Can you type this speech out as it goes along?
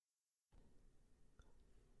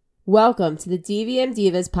Welcome to the DVM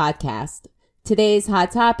Divas podcast. Today's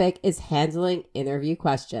hot topic is handling interview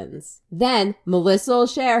questions. Then, Melissa will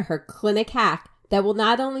share her clinic hack that will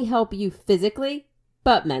not only help you physically,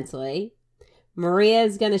 but mentally. Maria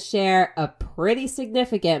is going to share a pretty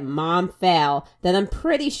significant mom fail that I'm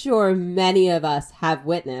pretty sure many of us have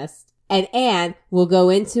witnessed. And Anne will go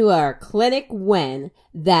into our clinic win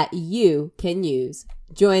that you can use.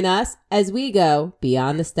 Join us as we go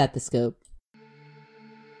beyond the stethoscope.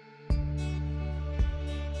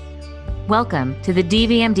 Welcome to the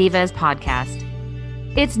DVM Divas podcast.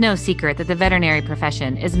 It's no secret that the veterinary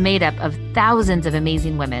profession is made up of thousands of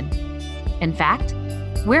amazing women. In fact,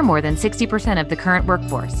 we're more than 60% of the current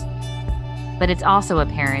workforce. But it's also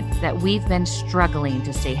apparent that we've been struggling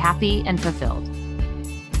to stay happy and fulfilled.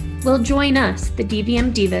 Well, join us, the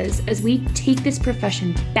DVM Divas, as we take this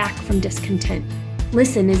profession back from discontent.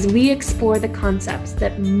 Listen as we explore the concepts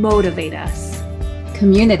that motivate us.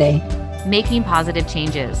 Community. Making positive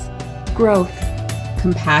changes. Growth.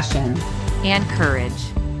 Compassion. And courage.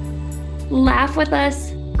 Laugh with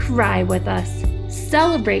us, cry with us,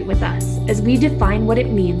 celebrate with us as we define what it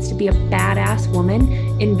means to be a badass woman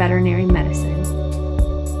in veterinary medicine.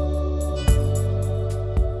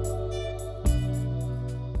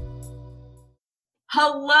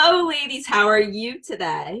 Hello, ladies. How are you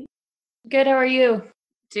today? Good, how are you?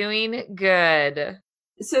 Doing good.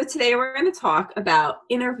 So today we're going to talk about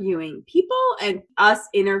interviewing people and us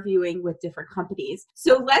interviewing with different companies.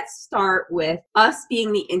 So let's start with us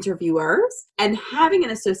being the interviewers and having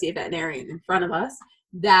an associate veterinarian in front of us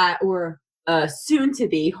that we're soon to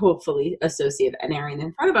be, hopefully, associate veterinarian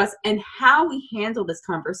in front of us, and how we handle this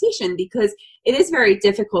conversation, because it is very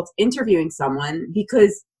difficult interviewing someone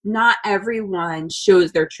because not everyone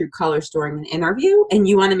shows their true colors during an interview, and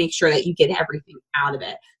you want to make sure that you get everything out of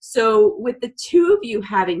it. So with the two of you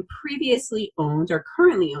having previously owned or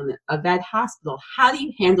currently own a vet hospital, how do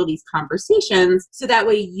you handle these conversations so that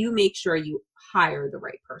way you make sure you hire the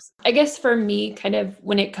right person? I guess for me, kind of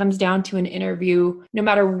when it comes down to an interview, no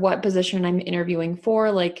matter what position I'm interviewing for,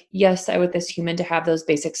 like, yes, I want this human to have those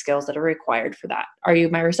basic skills that are required for that. Are you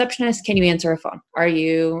my receptionist? Can you answer a phone? Are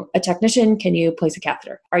you a technician? Can you place a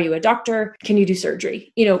catheter? Are you a doctor? Can you do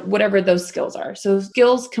surgery? You know, whatever those skills are. So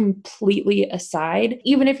skills completely aside,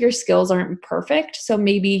 even if your skills aren't perfect, so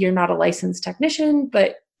maybe you're not a licensed technician,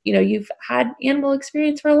 but you know, you've had animal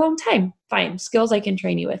experience for a long time. Fine, skills I can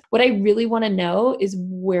train you with. What I really want to know is,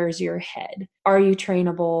 where's your head? Are you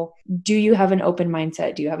trainable? Do you have an open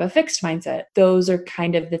mindset? Do you have a fixed mindset? Those are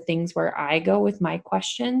kind of the things where I go with my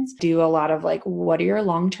questions. Do a lot of like, what are your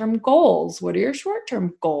long-term goals? What are your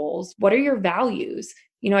short-term goals? What are your values?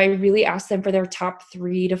 You know, I really ask them for their top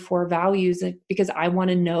 3 to 4 values because I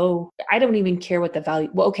want to know. I don't even care what the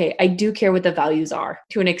value. Well, okay, I do care what the values are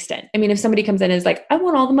to an extent. I mean, if somebody comes in and is like, I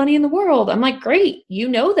want all the money in the world, I'm like, great, you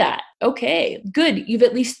know that. Okay, good. You've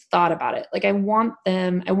at least thought about it. Like I want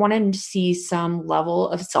them to see some level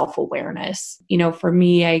of self-awareness. You know, for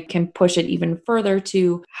me, I can push it even further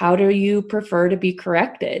to, how do you prefer to be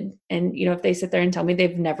corrected? And, you know, if they sit there and tell me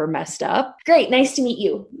they've never messed up, great, nice to meet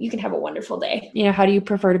you. You can have a wonderful day. You know, how do you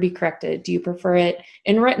prefer to be corrected? Do you prefer it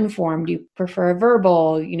in written form? Do you prefer a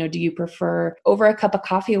verbal? You know, do you prefer over a cup of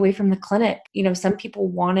coffee away from the clinic? You know, some people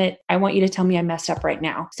want it, I want you to tell me I messed up right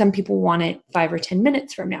now. Some people want it 5 or 10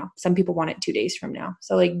 minutes from now. Some people want it 2 days from now.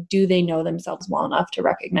 So like, do they know themselves well enough to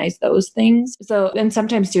recognize those things? So, and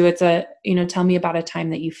sometimes too, it's tell me about a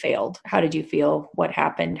time that you failed. How did you feel? What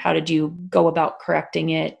happened? How did you go about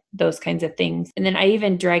correcting it? Those kinds of things. And then I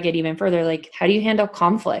even drag it even further. Like, how do you handle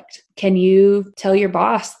conflict? Can you tell your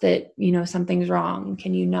boss that, you know, something's wrong?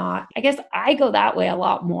 Can you not? I guess I go that way a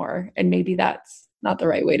lot more, and maybe that's not the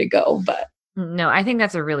right way to go, but No, I think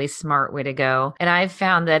that's a really smart way to go. And I've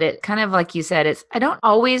found that it kind of like you said, I don't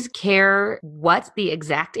always care what the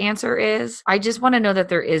exact answer is. I just want to know that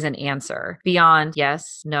there is an answer beyond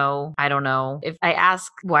yes, no, I don't know. If I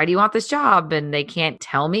ask, why do you want this job? And they can't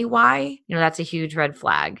tell me why, you know, that's a huge red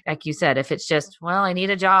flag. Like you said, if it's just, well, I need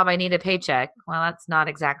a job, I need a paycheck. Well, that's not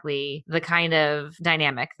exactly the kind of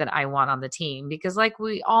dynamic that I want on the team, because like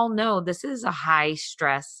we all know, this is a high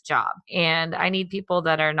stress job and I need people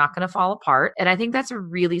that are not going to fall apart. And I think that's a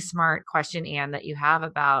really smart question, Anne, that you have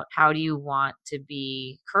about how do you want to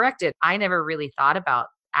be corrected? I never really thought about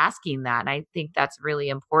asking that. And I think that's really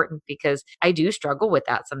important because I do struggle with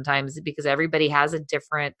that sometimes because everybody has a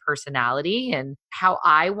different personality and how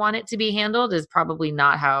I want it to be handled is probably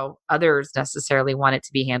not how others necessarily want it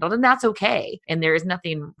to be handled. And that's okay. And there is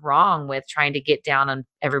nothing wrong with trying to get down on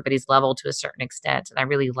everybody's level to a certain extent. And I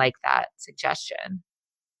really like that suggestion.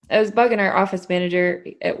 I was bugging our office manager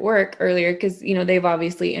at work earlier because, they've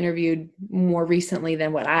obviously interviewed more recently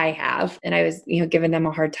than what I have. And I was, giving them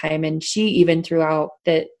a hard time. And she even threw out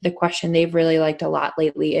that the question they've really liked a lot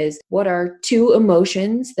lately is, what are 2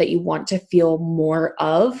 emotions that you want to feel more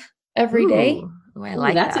of every day? Ooh, I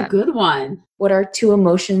like that's that. a good one. What are 2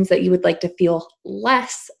 emotions that you would like to feel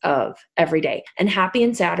less of every day? And happy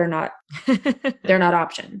and sad are not, they're not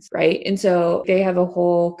options, right? And so they have a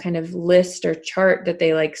whole kind of list or chart that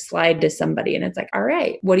they like slide to somebody. And it's like, all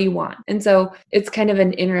right, what do you want? And so it's kind of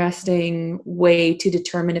an interesting way to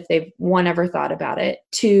determine if they've, 1, ever thought about it,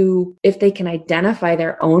 2, if they can identify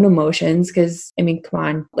their own emotions. Because come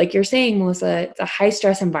on, like you're saying, Melissa, it's a high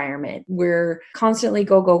stress environment. We're constantly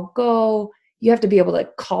go, go, go. You have to be able to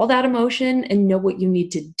call that emotion and know what you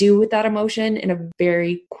need to do with that emotion in a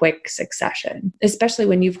very quick succession, especially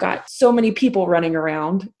when you've got so many people running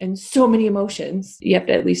around and so many emotions. You have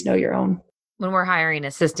to at least know your own. When we're hiring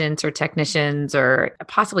assistants or technicians or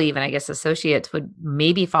possibly even, I guess, associates would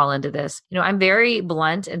maybe fall into this. I'm very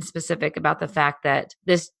blunt and specific about the fact that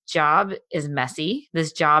this job is messy.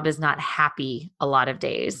 This job is not happy a lot of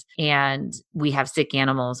days. And we have sick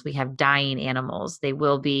animals. We have dying animals. They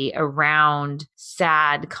will be around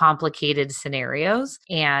sad, complicated scenarios.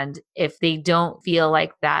 And if they don't feel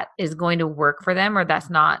like that is going to work for them, or that's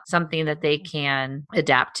not something that they can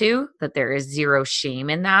adapt to, that there is zero shame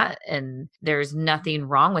in that. And there's nothing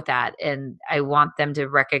wrong with that. And I want them to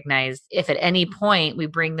recognize if at any point we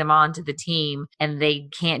bring them onto the team and they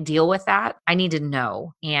can't deal with that, I need to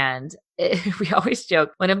know. And we always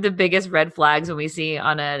joke, one of the biggest red flags when we see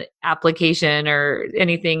on an application or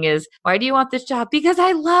anything is, why do you want this job? Because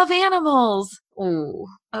I love animals. Oh,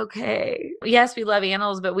 okay. Yes, we love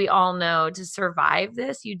animals, but we all know to survive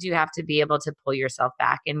this, you do have to be able to pull yourself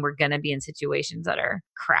back. And we're going to be in situations that are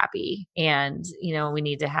crappy. And, we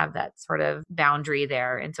need to have that sort of boundary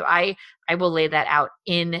there. And so I will lay that out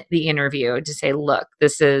in the interview to say, look,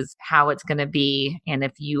 this is how it's going to be. And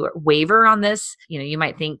if you waver on this, you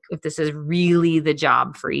might think if this is really the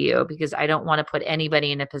job for you, because I don't want to put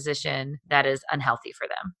anybody in a position that is unhealthy for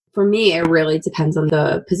them. For me, it really depends on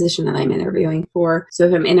the position that I'm interviewing for. So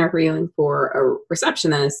if I'm interviewing for a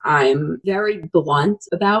receptionist, I'm very blunt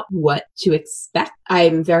about what to expect.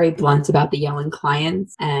 I'm very blunt about the yelling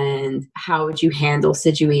clients and how would you handle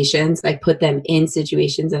situations. I put them in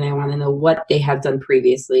situations and I want to know what they have done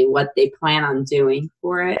previously, what they plan on doing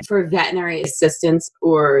for it. For veterinary assistants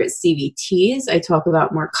or CVTs, I talk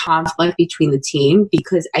about more conflict between the team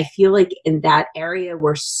because I feel like in that area,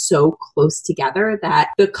 we're so close together that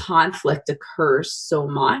the conflict occurs so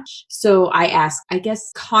much. So I ask, I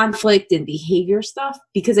guess, conflict and behavior stuff,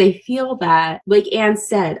 because I feel that, like Anne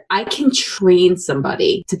said, I can train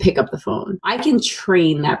somebody to pick up the phone. I can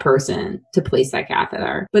train that person to place that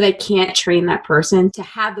catheter, but I can't train that person to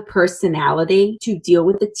have the personality to deal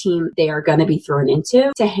with the team they are going to be thrown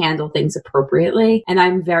into to handle things appropriately. And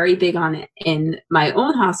I'm very big on it in my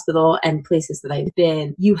own hospital and places that I've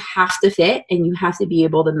been. You have to fit and you have to be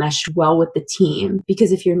able to mesh well with the team,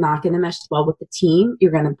 because if you're not going to mesh well with the team,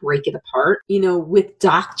 you're going to break it apart. With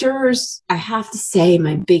doctors, I have to say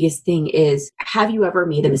my biggest thing is, have you ever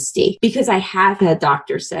made a mistake? Because I have had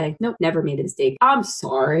doctors say, nope, never made a mistake. I'm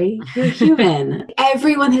sorry. You're human.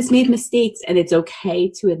 Everyone has made mistakes and it's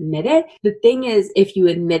okay to admit it. The thing is, if you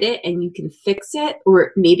admit it and you can fix it,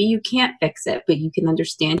 or maybe you can't fix it, but you can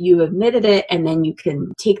understand you admitted it and then you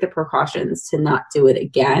can take the precautions to not do it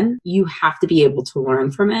again. You have to be able to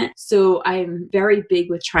learn from it. So I'm very big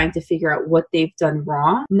with trying to figure out what they've done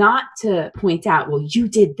wrong, not to point out, well, you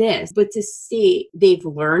did this, but to see they've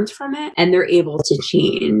learned from it and they're able to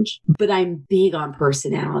change. But I'm big on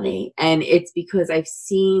personality. And it's because I've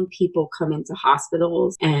seen people come into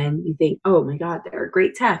hospitals and you think, oh my God, they're a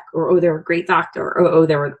great tech, or oh, they're a great doctor, or oh,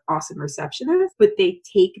 they're an awesome receptionist. But they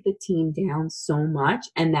take the team down so much.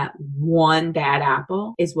 And that one bad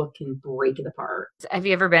apple is what can break it apart. Have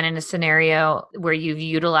you ever been in a scenario where you've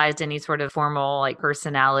utilized any sort of formal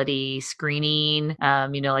personality screening,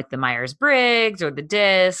 like the Myers-Briggs or the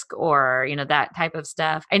DISC or, that type of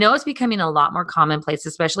stuff? I know it's becoming a lot more commonplace,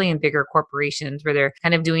 especially in bigger corporations where they're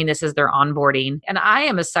kind of doing this as their onboarding. And I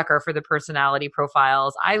am a sucker for the personality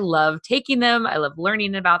profiles. I love taking them. I love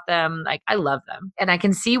learning about them. I love them. And I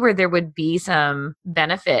can see where there would be some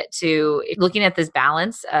benefit to looking at this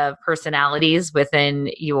balance of personalities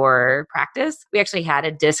within your practice. We actually had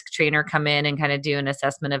a DISC trainer come in and kind of do an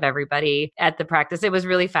assessment of everybody at the practice. It was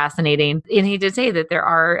really fascinating. And he did say that there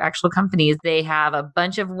are actual companies, they have a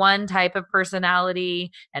bunch of one type of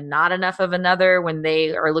personality and not enough of another when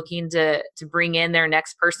they are looking to bring in their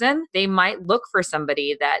next person, they might look for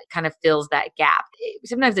somebody that kind of fills that gap.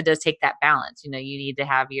 Sometimes it does take that balance. You need to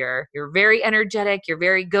have your very energetic, your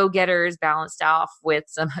very go-getters balanced off with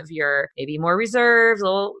some of your maybe more reserved,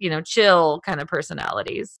 little, chill kind of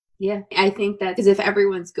personalities. Yeah, I think that because if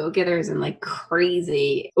everyone's go-getters and like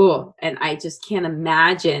crazy, and I just can't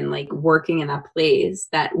imagine like working in a place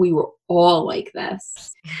that we were all like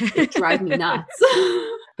this. It drives me nuts.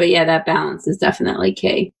 But yeah, that balance is definitely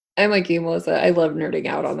key. I'm like you, Melissa. I love nerding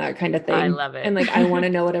out on that kind of thing. I love it. And like, I want to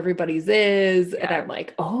know what everybody's is. Yeah. And I'm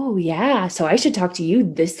like, oh yeah, so I should talk to you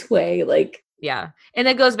this way. Like, yeah. And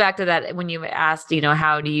it goes back to that when you asked,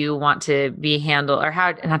 how do you want to be handled, or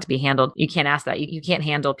how not to be handled? You can't ask that. You can't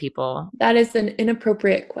handle people. that is an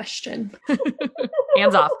inappropriate question.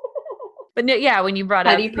 Hands off. But no, yeah, when you brought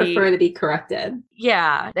up how do you prefer to be corrected?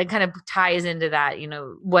 Yeah, that kind of ties into that,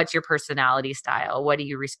 what's your personality style? What do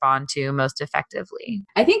you respond to most effectively?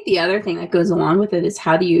 I think the other thing that goes along with it is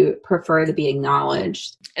how do you prefer to be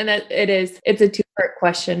acknowledged? And that it's a two-part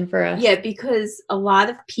question for us. Yeah, because a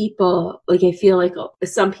lot of people, like, I feel like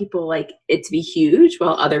some people like it to be huge,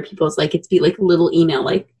 while other people's like it to be like a little email,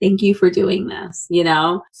 like, thank you for doing this,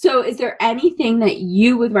 So is there anything that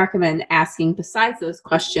you would recommend asking besides those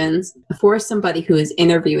questions for somebody who is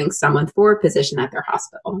interviewing someone for a position at their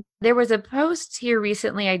hospital? There was a post here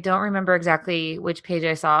recently. I don't remember exactly which page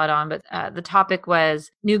I saw it on, but the topic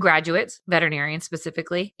was new graduates, veterinarians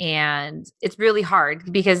specifically. And it's really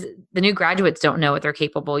hard because the new graduates don't know what they're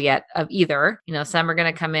capable yet of either. Some are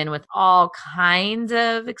going to come in with all kinds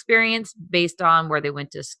of experience based on where they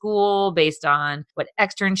went to school, based on what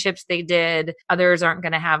externships they did. Others aren't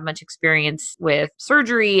going to have much experience with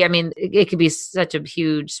surgery. I mean, it could be such a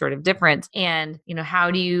huge sort of difference. And,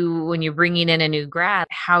 how do you, when you're bringing in a new grad,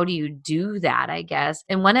 how do you do that, I guess?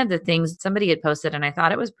 And one of the things somebody had posted, and I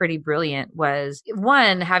thought it was pretty brilliant, was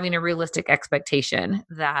one, having a realistic expectation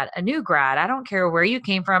that a new grad, I don't care where you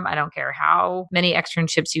came from, I don't care how many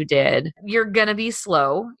externships you did, you're going to be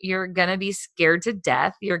slow, you're going to be scared to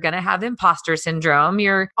death, you're going to have imposter syndrome,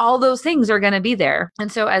 all those things are going to be there.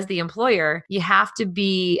 And so as the employer, you have to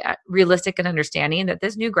be realistic and understanding that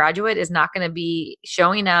this new graduate is not going to be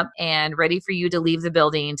showing up and ready for you to leave the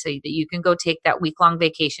building so that you can go take that week-long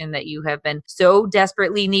vacation that you have been so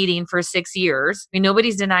desperately needing for 6 years. I mean,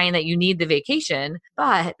 nobody's denying that you need the vacation,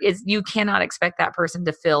 but you cannot expect that person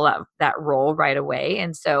to fill out that role right away.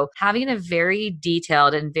 And so having a very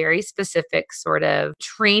detailed and very specific sort of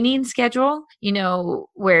training schedule,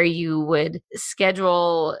 where you would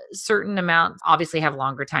schedule certain amounts, obviously have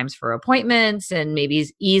longer times for appointments and maybe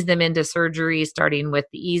ease them into surgery, starting with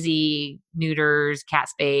the easy neuters, cat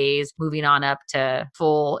spays, moving on up to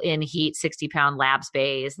full in heat 60-pound lab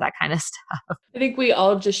spays, that kind of stuff. I think we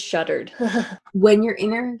all just shuddered. When you're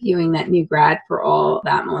interviewing that new grad for all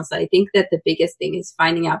that, Melissa, I think that the biggest thing is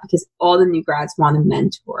finding out, because all the new grads want a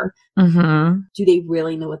mentor. Mm-hmm. Do they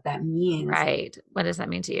really know what that means? Right. What does that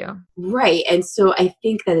mean to you? Right. And so I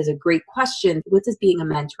think that is a great question. What does being a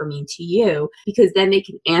mentor mean to you? Because then they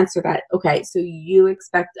can answer that. Okay, so you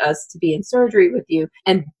expect us to be in surgery with you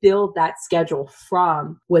and build that schedule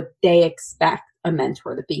from what they expect a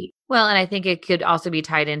mentor to be. Well, and I think it could also be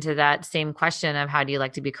tied into that same question of how do you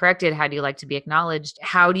like to be corrected? How do you like to be acknowledged?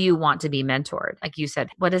 How do you want to be mentored? Like you said,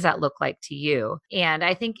 what does that look like to you? And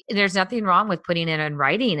I think there's nothing wrong with putting it in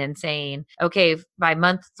writing and saying, okay, by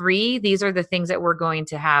month 3, these are the things that we're going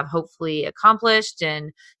to have hopefully accomplished.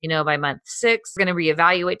 And, by month 6, we're going to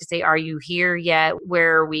reevaluate to say, are you here yet?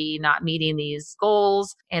 Where are we not meeting these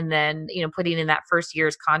goals? And then, putting in that first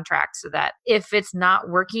year's contract so that if it's not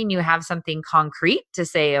working, you have something concrete to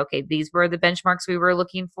say, okay, these were the benchmarks we were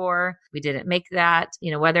looking for. We didn't make that.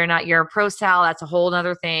 Whether or not you're a pro sal, that's a whole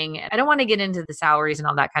nother thing. I don't want to get into the salaries and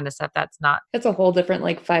all that kind of stuff. That's a whole different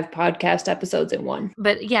 5 podcast episodes in one.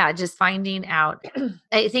 But yeah, just finding out,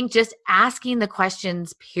 I think just asking the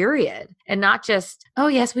questions, period. And not just, oh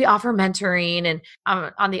yes, we offer mentoring. And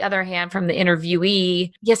on the other hand, from the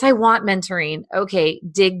interviewee, yes, I want mentoring. Okay,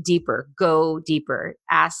 dig deeper, go deeper,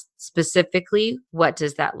 ask specifically, what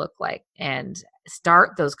does that look like? And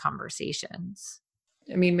start those conversations.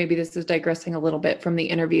 I mean, maybe this is digressing a little bit from the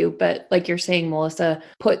interview, but like you're saying, Melissa,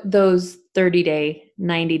 put those 30-day,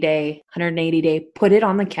 90-day, 180-day, put it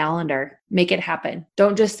on the calendar, make it happen.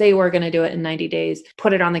 Don't just say we're going to do it in 90 days,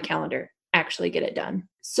 put it on the calendar, actually get it done.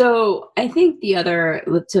 So I think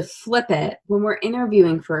to flip it, when we're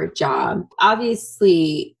interviewing for a job,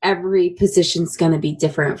 obviously every position's going to be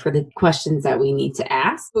different for the questions that we need to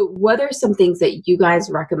ask. But what are some things that you guys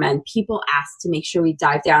recommend people ask to make sure we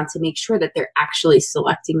dive down to make sure that they're actually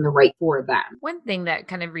selecting the right for them? One thing that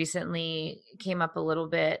kind of recently came up a little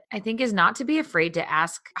bit, I think, is not to be afraid to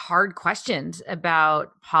ask hard questions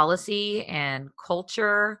about policy and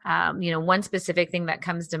culture. One specific thing that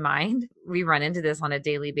comes to mind, we run into this on a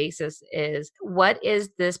daily basis, is what is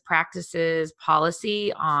this practice's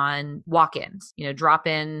policy on walk-ins,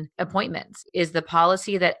 drop-in appointments? Is the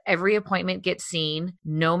policy that every appointment gets seen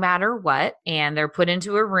no matter what, and they're put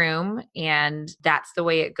into a room and that's the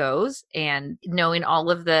way it goes? And knowing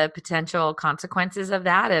all of the potential consequences of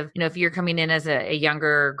that, if you're coming in as a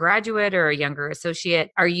younger graduate or a younger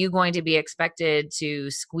associate, are you going to be expected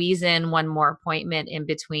to squeeze in one more appointment in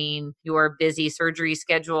between your busy surgery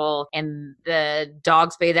schedule and the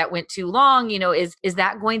dog spay that went too long? Is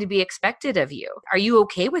that going to be expected of you? Are you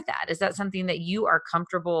okay with that? Is that something that you are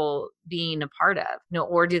comfortable being a part of?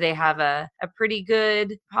 Or do they have a pretty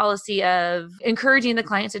good policy of encouraging the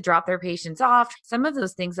clients to drop their patients off? Some of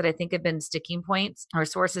those things that I think have been sticking points or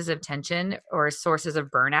sources of tension or sources of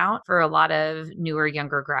burnout for a lot of newer,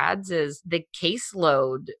 younger grads is the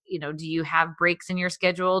caseload. Do you have breaks in your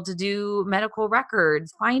schedule to do medical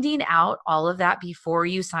records? Finding out all of that before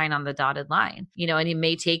you sign on the dotted line, and it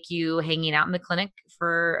may take you hanging out in the clinic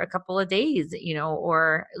for a couple of days,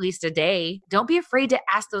 or at least a day. Don't be afraid to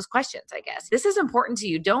ask those questions, I guess. This is important to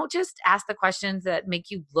you. Don't just ask the questions that make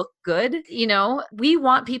you look good. We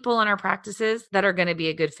want people in our practices that are going to be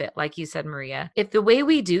a good fit, like you said, Maria. If the way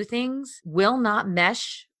we do things will not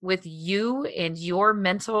mesh with you and your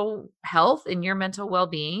mental health and your mental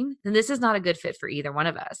well-being, then this is not a good fit for either one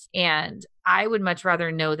of us. And I would much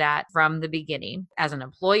rather know that from the beginning as an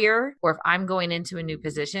employer, or if I'm going into a new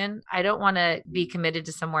position, I don't want to be committed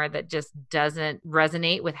to somewhere that just doesn't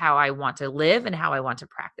resonate with how I want to live and how I want to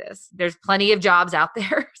practice. There's plenty of jobs out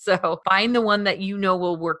there. So find the one that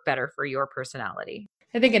will work better for your personality.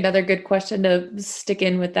 I think another good question to stick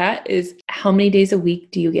in with that is, how many days a week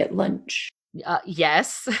do you get lunch?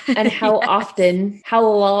 Yes. And how often, how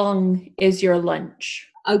long is your lunch?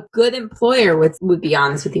 A good employer would be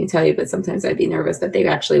honest with you and tell you, but sometimes I'd be nervous that they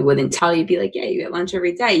actually wouldn't tell you. Be like, yeah, you get lunch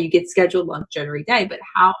every day. You get scheduled lunch every day. But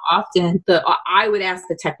how often? I would ask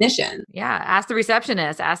the technician. Yeah, ask the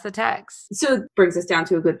receptionist, ask the techs. So it brings us down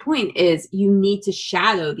to a good point is you need to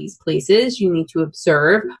shadow these places. You need to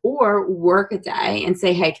observe or work a day and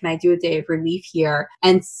say, hey, can I do a day of relief here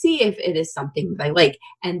and see if it is something that I like?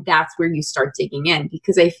 And that's where you start digging in,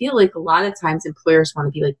 because I feel like a lot of times employers want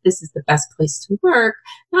to be like, this is the best place to work.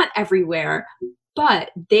 Not everywhere,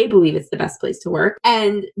 but they believe it's the best place to work,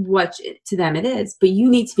 and what to them it is. But you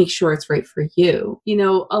need to make sure it's right for you.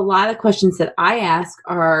 A lot of questions that I ask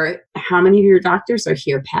are, how many of your doctors are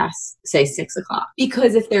here past, say, 6 o'clock?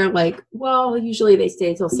 Because if they're like, well, usually they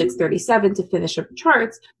stay till 6:37 to finish up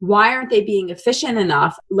charts, why aren't they being efficient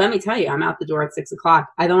enough? Let me tell you, I'm out the door at 6 o'clock.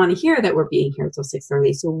 I don't want to hear that we're being here till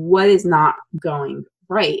 6:30. So what is not going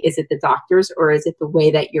right? Is it the doctors, or is it the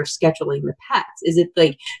way that you're scheduling the pets? Is it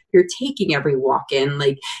like you're taking every walk-in?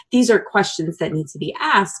 Like, these are questions that need to be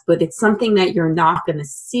asked, but it's something that you're not going to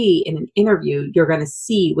see in an interview. You're going to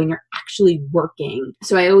see when you're actually working.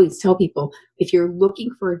 So I always tell people, if you're looking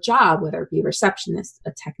for a job, whether it be a receptionist,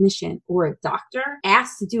 a technician, or a doctor,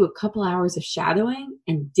 ask to do a couple hours of shadowing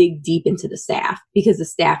and dig deep into the staff, because the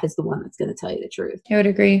staff is the one that's going to tell you the truth. I would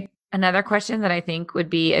agree. Another question that I think would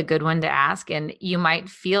be a good one to ask, and you might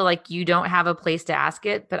feel like you don't have a place to ask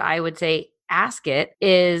it, but I would say ask it,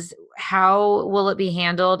 is how will it be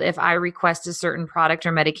handled if I request a certain product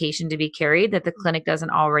or medication to be carried that the clinic doesn't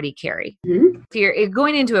already carry? Mm-hmm. If you're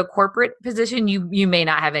going into a corporate position, you may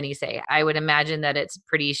not have any say. I would imagine that it's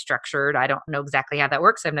pretty structured. I don't know exactly how that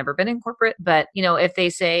works. I've never been in corporate, but if they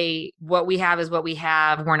say what we have is what we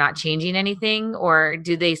have, we're not changing anything, or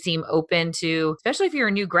do they seem open to, especially if you're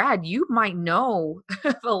a new grad, you might know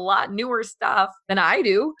a lot newer stuff than I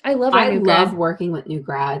do. I love working with new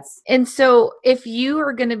grads. And so if you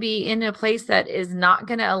are going to be in a place that is not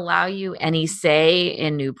going to allow you any say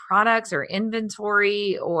in new products or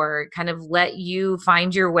inventory, or kind of let you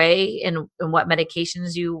find your way in what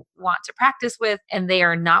medications you want to practice with and they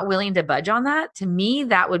are not willing to budge on that, to me,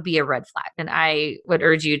 that would be a red flag. And I would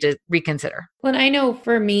urge you to reconsider. Well, I know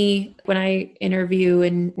for me, when I interview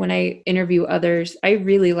and when I interview others, I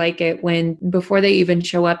really like it when before they even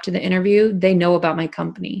show up to the interview, they know about my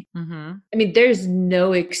company. Mm-hmm. I mean, there's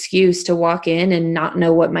no excuse to walk in and not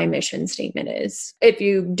know what my mission statement is. If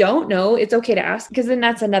you don't know, it's okay to ask, because then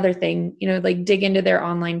that's another thing, like dig into their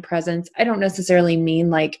online presence. I don't necessarily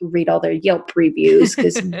mean like read all their Yelp reviews,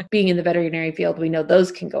 because being in the veterinary field, we know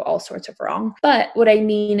those can go all sorts of wrong. But what I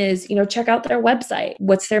mean is, check out their website.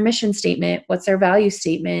 What's their mission statement? What's their value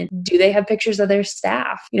statement? Do they have pictures of their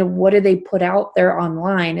staff? What do they put out there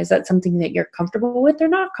online? Is that something that you're comfortable with or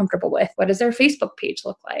not comfortable with? What does their Facebook page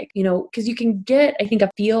look like? Because you can get, I think,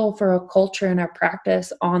 a feel for a culture and a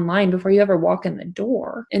practice online before you ever walk in the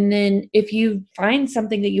door. And then if you find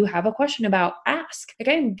something that you have a question about, ask. Like,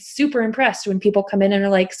 I'm super impressed when people come in and are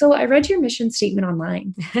like, so I read your mission statement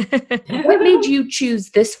online. What made you choose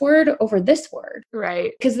this word over this word?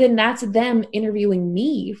 Right. Because then that's them interviewing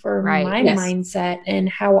me for Right. my Yes. mindset and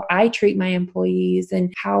how I treat my employees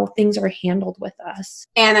and how things are handled with us.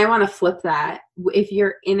 And I want to flip that. If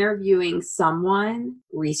you're interviewing someone,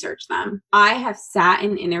 research them. I have sat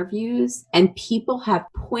in interviews and people have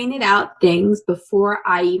pointed out things before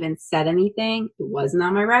I even said anything. It wasn't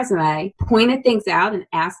on my resume. Pointed things out and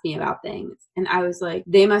asked me about things. And I was like,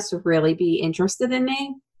 they must really be interested in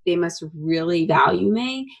me. They must really value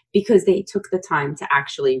me because they took the time to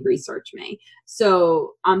actually research me.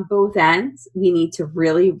 So on both ends, we need to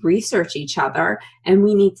really research each other, and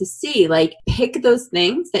we need to see, pick those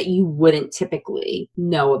things that you wouldn't typically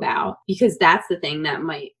know about, because that's the thing that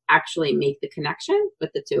might actually make the connection with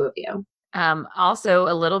the two of you. Also,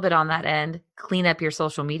 a little bit on that end, clean up your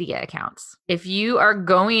social media accounts. If you are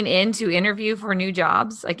going in to interview for new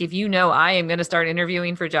jobs, like if I am going to start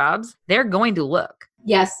interviewing for jobs, they're going to look.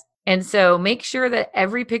 Yes. And so make sure that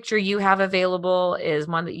every picture you have available is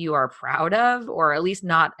one that you are proud of, or at least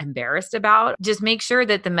not embarrassed about. Just make sure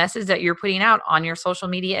that the message that you're putting out on your social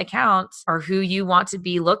media accounts are who you want to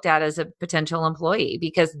be looked at as a potential employee,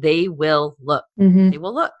 because they will look. Mm-hmm. They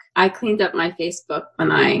will look. I cleaned up my Facebook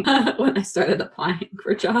when I started applying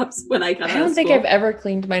for jobs when I got out I don't of think school. I've ever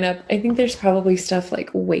cleaned mine up. I think there's probably stuff like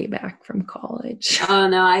way back from college. Oh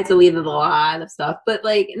no, I deleted a lot of stuff, but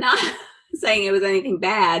not saying it was anything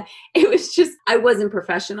bad. It was just, I wasn't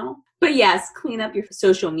professional. But yes, clean up your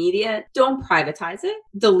social media. Don't privatize it.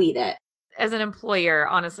 Delete it. As an employer,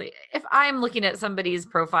 honestly, if I'm looking at somebody's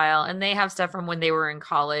profile and they have stuff from when they were in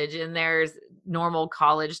college and there's normal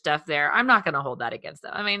college stuff there, I'm not going to hold that against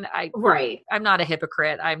them. I mean, Right. I'm not a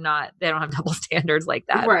hypocrite. They don't have double standards like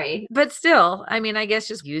that. Right. But still, I mean, I guess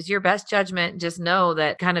just use your best judgment. Just know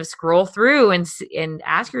that, kind of scroll through and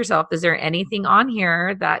ask yourself, is there anything on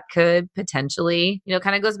here that could potentially,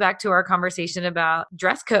 kind of goes back to our conversation about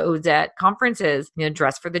dress codes at conferences,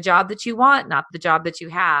 dress for the job that you want, not the job that you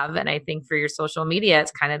have. And I think for your social media,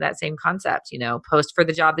 it's kind of that same concept, post for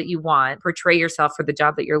the job that you want, portray yourself for the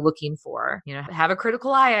job that you're looking for, have a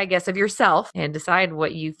critical eye, I guess, of yourself and decide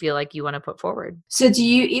what you feel like you want to put forward. So do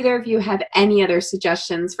either of you have any other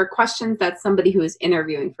suggestions for questions that somebody who is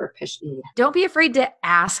interviewing for a position? Don't be afraid to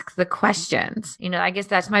ask the questions. I guess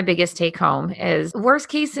that's my biggest take home is worst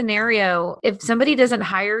case scenario. If somebody doesn't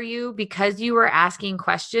hire you because you were asking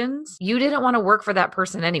questions, you didn't want to work for that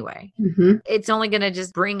person anyway. Mm-hmm. It's only going to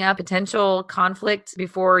just bring up potential conflict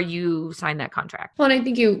before you sign that contract. Well, and I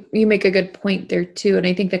think you make a good point there too. And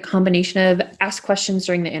I think the combination of ask questions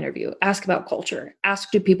during the interview, ask about culture, ask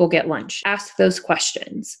do people get lunch, ask those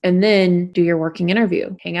questions, and then do your working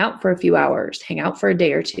interview. Hang out for a few hours, hang out for a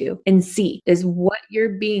day or two, and see, is what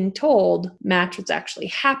you're being told match what's actually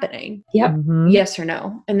happening? Yep. Mm-hmm. Yes or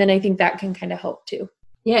no? And then I think that can kind of help too.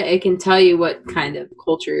 Yeah, it can tell you what kind of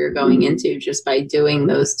culture you're going into just by doing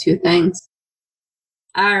those two things.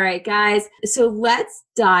 All right, guys. So let's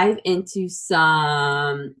dive into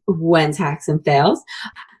some wins, hacks, and fails.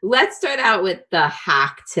 Let's start out with the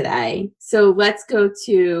hack today. So let's go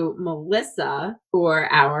to Melissa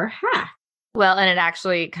for our hack. Well, and it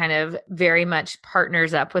actually kind of very much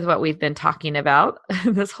partners up with what we've been talking about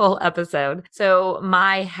this whole episode. So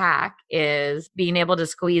my hack is being able to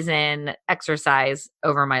squeeze in exercise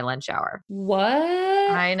over my lunch hour. What?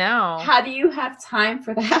 I know. How do you have time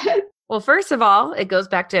for that? Well, first of all, it goes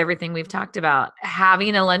back to everything we've talked about.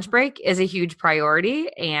 Having a lunch break is a huge priority,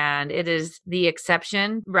 and it is the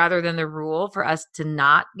exception rather than the rule for us to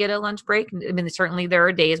not get a lunch break. I mean, certainly there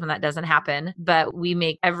are days when that doesn't happen, but we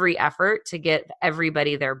make every effort to get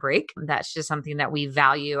everybody their break. That's just something that we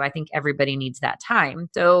value. I think everybody needs that time.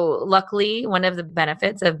 So luckily, one of the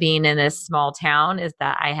benefits of being in this small town is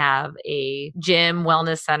that I have a gym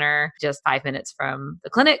wellness center just 5 minutes from the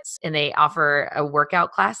clinics, and they offer a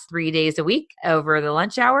workout class 3 days a week over the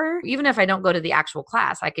lunch hour. Even if I don't go to the actual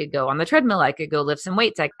class, I could go on the treadmill, I could go lift some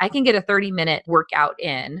weights. I can get a 30-minute workout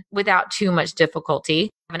in without too much difficulty.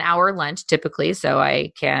 An hour lunch typically, so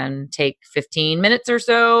I can take 15 minutes or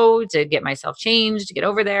so to get myself changed, to get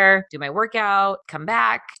over there, do my workout, come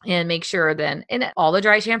back, and make sure then in all the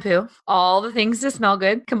dry shampoo, all the things to smell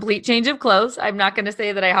good, complete change of clothes. I'm not going to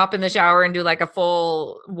say that I hop in the shower and do like a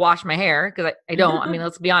full wash my hair, because I don't. I mean,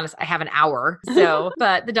 let's be honest, I have an hour. So,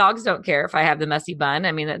 but the dogs don't care if I have the messy bun.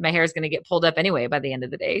 I mean, my hair is going to get pulled up anyway by the end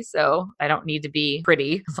of the day. So I don't need to be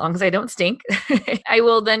pretty as long as I don't stink. I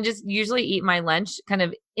will then just usually eat my lunch kind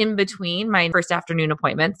of in between my first afternoon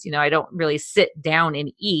appointments. I don't really sit down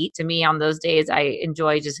and eat. To me, on those days, I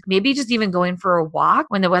enjoy just even going for a walk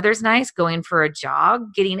when the weather's nice, going for a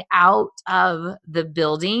jog, getting out of the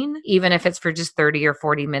building, even if it's for just 30 or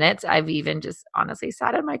 40 minutes. I've even just honestly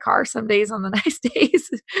sat in my car some days on the nice days,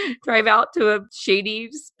 drive out to a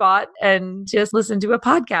shady spot and just listen to a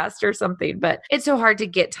podcast or something. But it's so hard to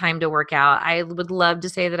get time to work out. I would love to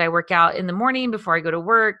say that I work out in the morning before I go to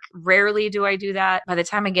work. Rarely do I do that. By the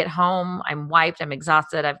time I get home, I'm wiped, I'm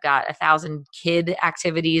exhausted, I've got 1,000 kid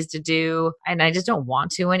activities to do, and I just don't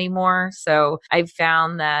want to anymore. So I've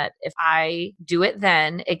found that if I do it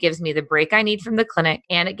then, it gives me the break I need from the clinic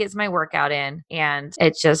and it gets my workout in, and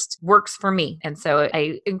it just works for me. And so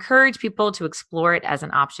I encourage people to explore it as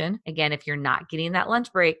an option. Again, if you're not getting that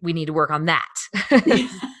lunch break, we need to work on that.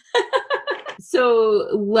 So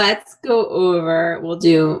let's go over, we'll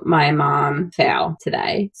do my mom fail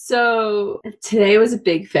today. So today was a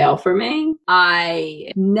big fail for me.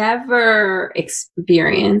 I never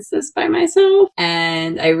experienced this by myself,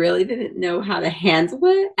 and I really didn't know how to handle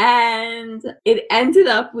it. And it ended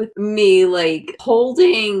up with me like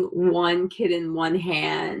holding one kid in one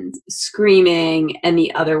hand, screaming, and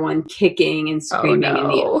the other one kicking and screaming in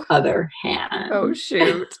the other hand. Oh,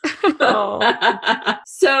 shoot. Oh.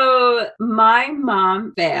 So my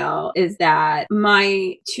mom fail is that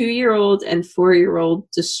my 2-year-old and 4-year-old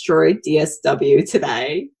destroyed DSW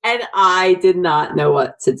today, and I did not know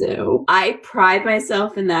what to do. I pride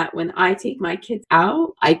myself in that when I take my kids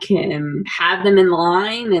out, I can have them in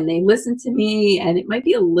line and they listen to me, and it might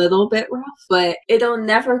be a little bit rough, but it'll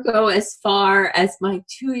never go as far as my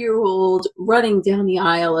 2-year-old running down the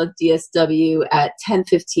aisle of DSW at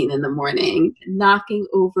 10:15 in the morning, knocking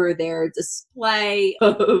over their display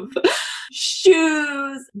of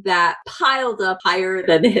shoes that piled up higher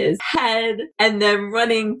than his head, and then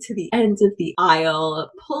running to the end of the aisle,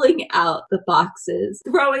 pulling out the boxes,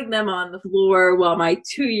 throwing them on the floor while my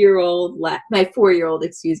 4-year-old,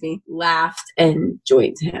 laughed and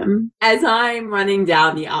joined him. As I'm running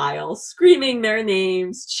down the aisle, screaming their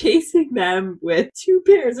names, chasing them with 2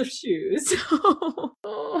 pairs of shoes.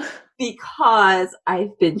 Because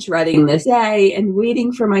I've been dreading this day and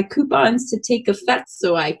waiting for my coupons to take effect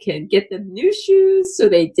so I can get them new shoes so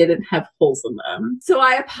they didn't have holes in them. So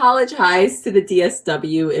I apologize to the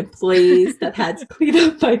DSW employees that had to clean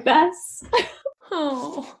up my mess.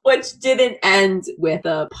 Oh. Which didn't end with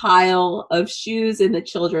a pile of shoes in the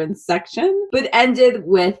children's section, but ended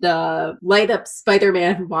with the light up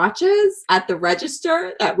Spider-Man watches at the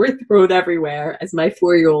register that were thrown everywhere as my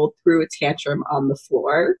 4-year-old threw a tantrum on the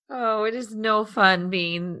floor. Oh, it is no fun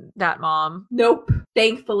being that mom. Nope.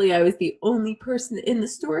 Thankfully, I was the only person in the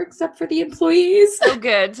store except for the employees. Oh,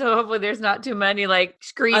 good. So hopefully there's not too many like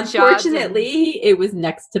screenshots. Unfortunately, it was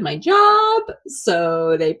next to my job,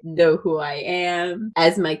 so they know who I am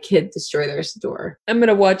as my kid destroy their store. I'm going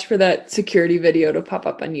to watch for that security video to pop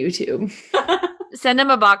up on YouTube. Send him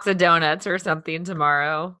a box of donuts or something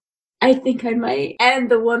tomorrow. I think I might. And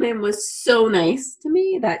the woman was so nice to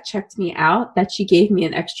me that checked me out that she gave me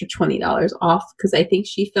an extra $20 off because I think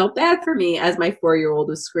she felt bad for me as my 4-year-old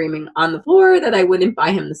was screaming on the floor that I wouldn't buy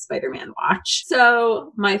him the Spider-Man watch.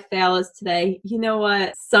 So my fail is today. You know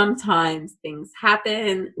what? Sometimes things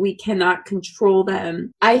happen. We cannot control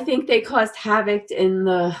them. I think they caused havoc in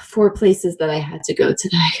the 4 places that I had to go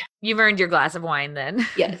today. You've earned your glass of wine then.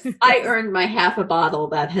 Yes. I earned my half a bottle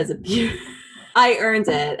that has abused. I earned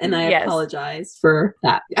it, and I apologize for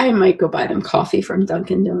that. I might go buy them coffee from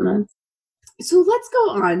Dunkin' Donuts. So let's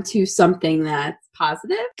go on to something that's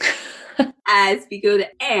positive. as we go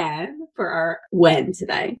to Anne for our when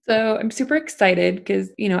today. So I'm super excited because,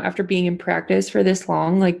 after being in practice for this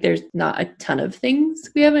long, like there's not a ton of things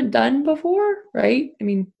we haven't done before, right? I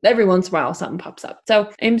mean, every once in a while something pops up.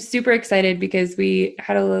 So I'm super excited because we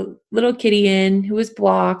had a little kitty in who was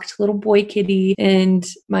blocked, little boy kitty, and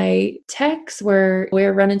my techs were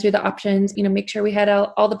running through the options, make sure we had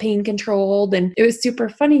all the pain controlled. And it was super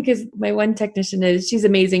funny because my one technician she's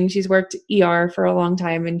amazing. She's worked ER for a long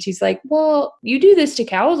time. And she's like, well, you do this to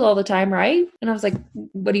cows all the time, right? And I was like,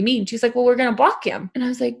 what do you mean? She's like, well, we're going to block him. And I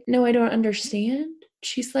was like, no, I don't understand.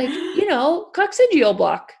 She's like, coccygeal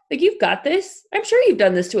block. Like, you've got this. I'm sure you've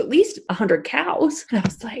done this to at least 100 cows. And I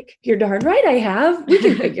was like, you're darn right I have. We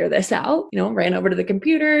can figure this out. Ran over to the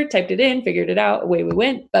computer, typed it in, figured it out. Away we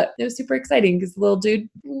went. But it was super exciting because the little dude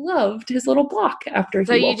loved his little block after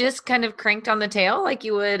So he you just kind of cranked on the tail like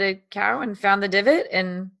you would a cow and found the divot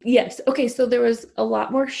and... Yes. Okay. So there was a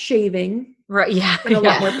lot more shaving. Right. Yeah. And a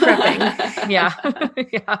lot more prepping. Yeah.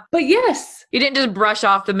 Yeah. But yes. You didn't just brush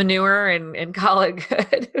off the manure and call it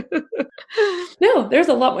good. No, there's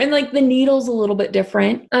a lot more. And like the needle's a little bit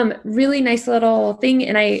different. Really nice little thing.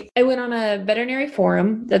 And I went on a veterinary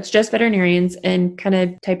forum that's just veterinarians and kind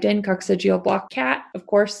of typed in coccygeal block cat. Of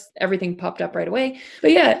course, everything popped up right away.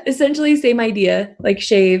 But yeah, essentially same idea, like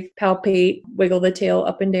shave, palpate, wiggle the tail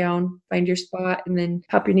up and down, find your spot, and then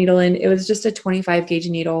pop your needle in. It was just a 25 gauge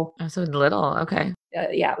needle. Oh, so little. Okay.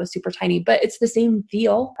 Yeah, it was super tiny, but it's the same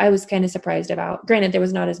feel. I was kind of surprised about. Granted, there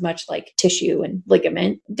was not as much like tissue and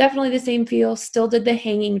ligament. Definitely the same feel. Still did the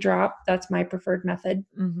hanging drop. That's my preferred method.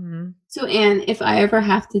 Mm-hmm. So, Anne, if I ever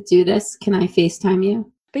have to do this, can I FaceTime you?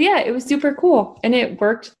 But yeah, it was super cool. And it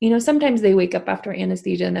worked. Sometimes they wake up after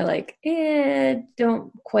anesthesia and they're like, don't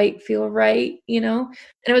quite feel right, And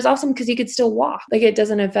it was awesome because you could still walk. Like it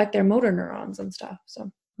doesn't affect their motor neurons and stuff.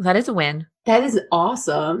 So that is a win. That is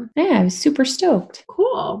awesome. Yeah, I was super stoked.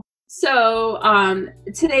 Cool. So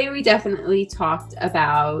today we definitely talked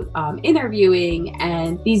about interviewing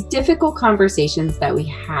and these difficult conversations that we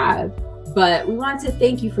have. But we want to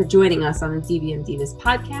thank you for joining us on the DVM Divas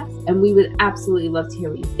podcast, and we would absolutely love to hear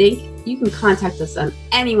what you think. You can contact us on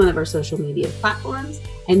any one of our social media platforms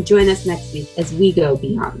and join us next week as we go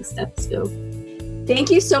beyond the stethoscope. Thank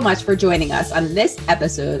you so much for joining us on this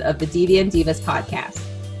episode of the DVM Divas podcast.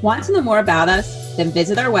 Want to know more about us? Then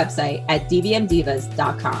visit our website at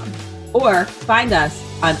dvmdivas.com or find us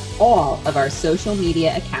on all of our social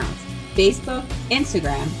media accounts: Facebook,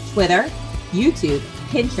 Instagram, Twitter, YouTube,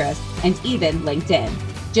 Pinterest, and even LinkedIn.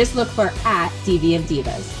 Just look for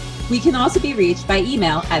 @DVMDivas. We can also be reached by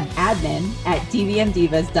email at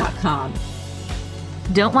admin@dvmdivas.com.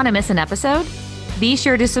 Don't want to miss an episode? Be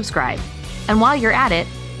sure to subscribe. And while you're at it,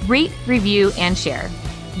 rate, review, and share.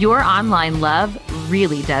 Your online love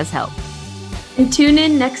really does help. And tune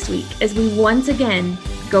in next week as we once again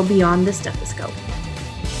go beyond the stethoscope.